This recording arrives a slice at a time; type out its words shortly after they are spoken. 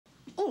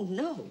Oh,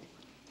 no.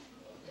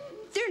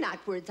 They're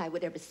not words I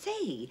would ever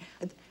say.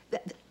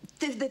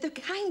 The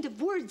kind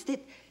of words that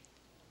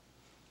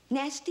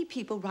nasty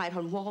people write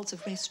on walls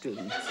of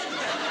restrooms.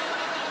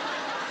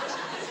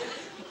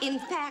 In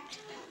fact,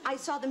 I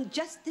saw them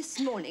just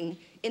this morning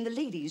in the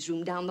ladies'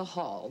 room down the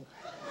hall.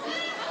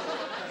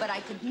 But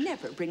I could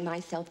never bring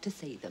myself to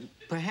say them.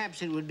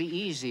 Perhaps it would be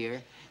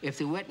easier if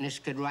the witness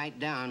could write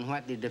down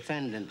what the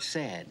defendant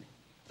said.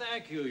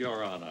 Thank you,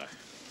 Your Honor.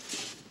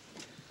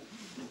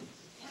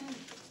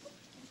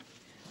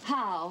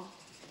 How?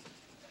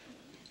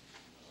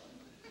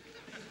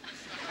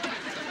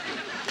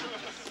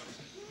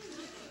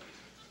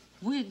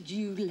 Would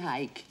you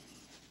like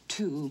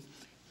to...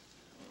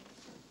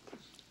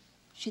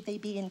 Should they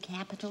be in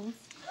capitals?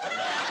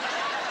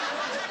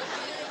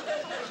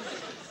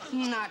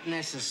 Not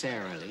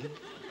necessarily.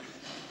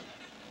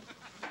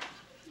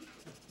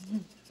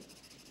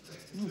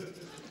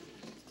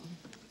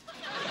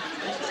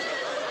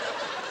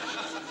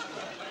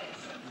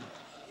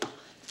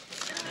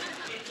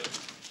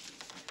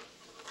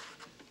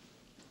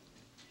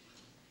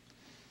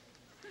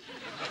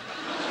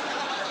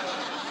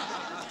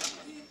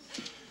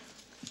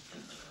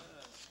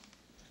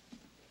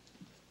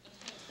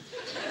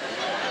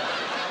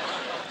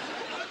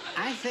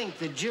 I think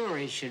the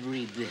jury should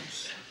read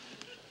this.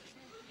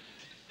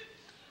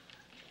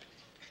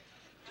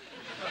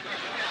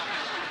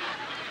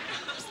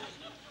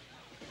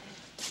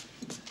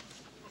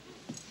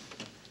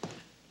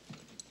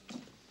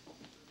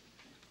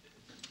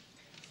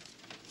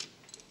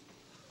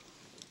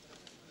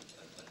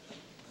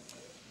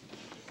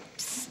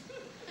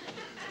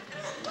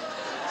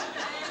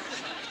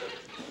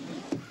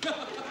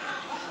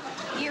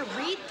 Here,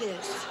 read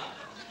this.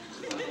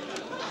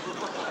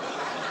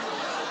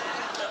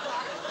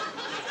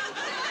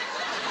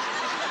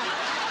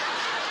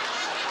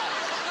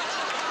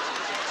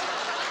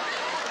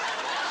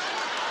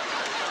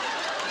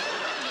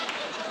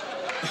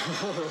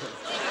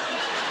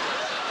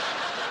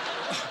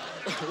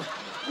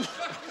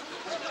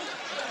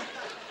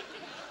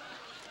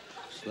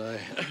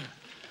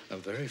 I'm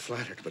very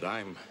flattered, but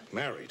I'm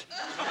married.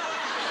 I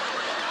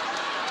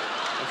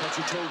thought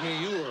you told me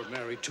you were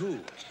married, too.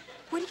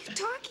 What are you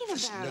talking about?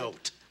 This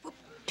note. Well,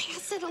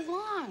 pass it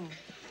along.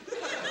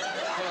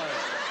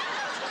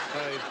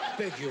 I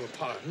beg your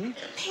pardon?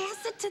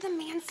 Pass it to the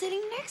man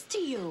sitting next to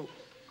you.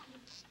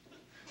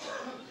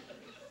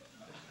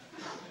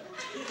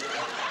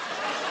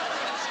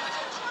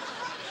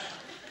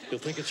 You'll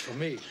think it's for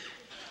me.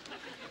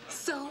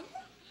 So?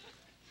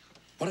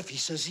 What if he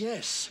says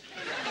yes?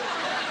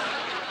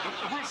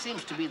 What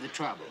seems to be the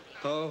trouble?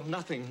 Oh,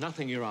 nothing,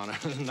 Your Honor.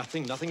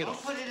 nothing at all.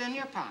 Put it in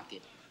your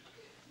pocket.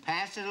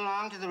 Pass it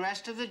along to the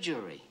rest of the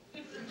jury.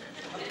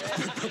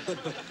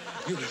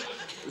 You...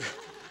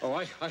 Oh,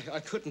 I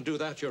couldn't do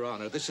that, Your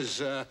Honor. This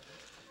is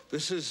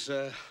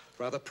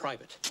rather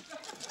private.